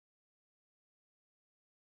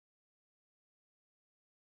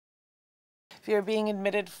If you're being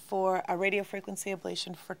admitted for a radiofrequency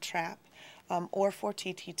ablation for TRAP or for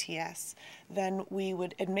TTTS, then we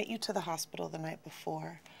would admit you to the hospital the night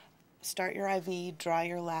before, start your IV, draw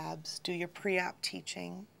your labs, do your pre-op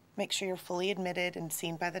teaching, make sure you're fully admitted and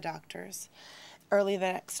seen by the doctors. Early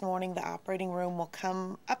the next morning, the operating room will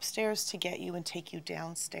come upstairs to get you and take you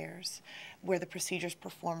downstairs, where the procedure is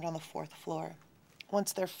performed on the 4th floor.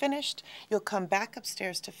 Once they're finished, you'll come back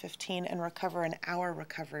upstairs to 15 and recover in our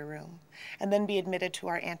recovery room, and then be admitted to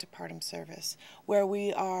our antepartum service, where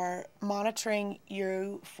we are monitoring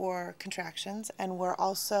you for contractions, and we're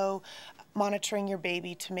also monitoring your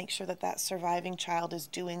baby to make sure that that surviving child is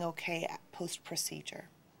doing okay post-procedure.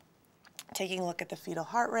 Taking a look at the fetal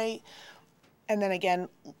heart rate, and then again,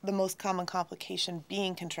 the most common complication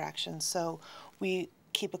being contractions. So we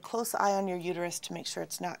keep a close eye on your uterus to make sure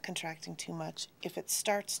it's not contracting too much. If it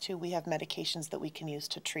starts to, we have medications that we can use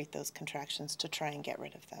to treat those contractions to try and get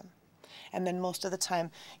rid of them. And then most of the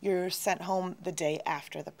time, you're sent home the day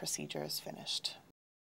after the procedure is finished.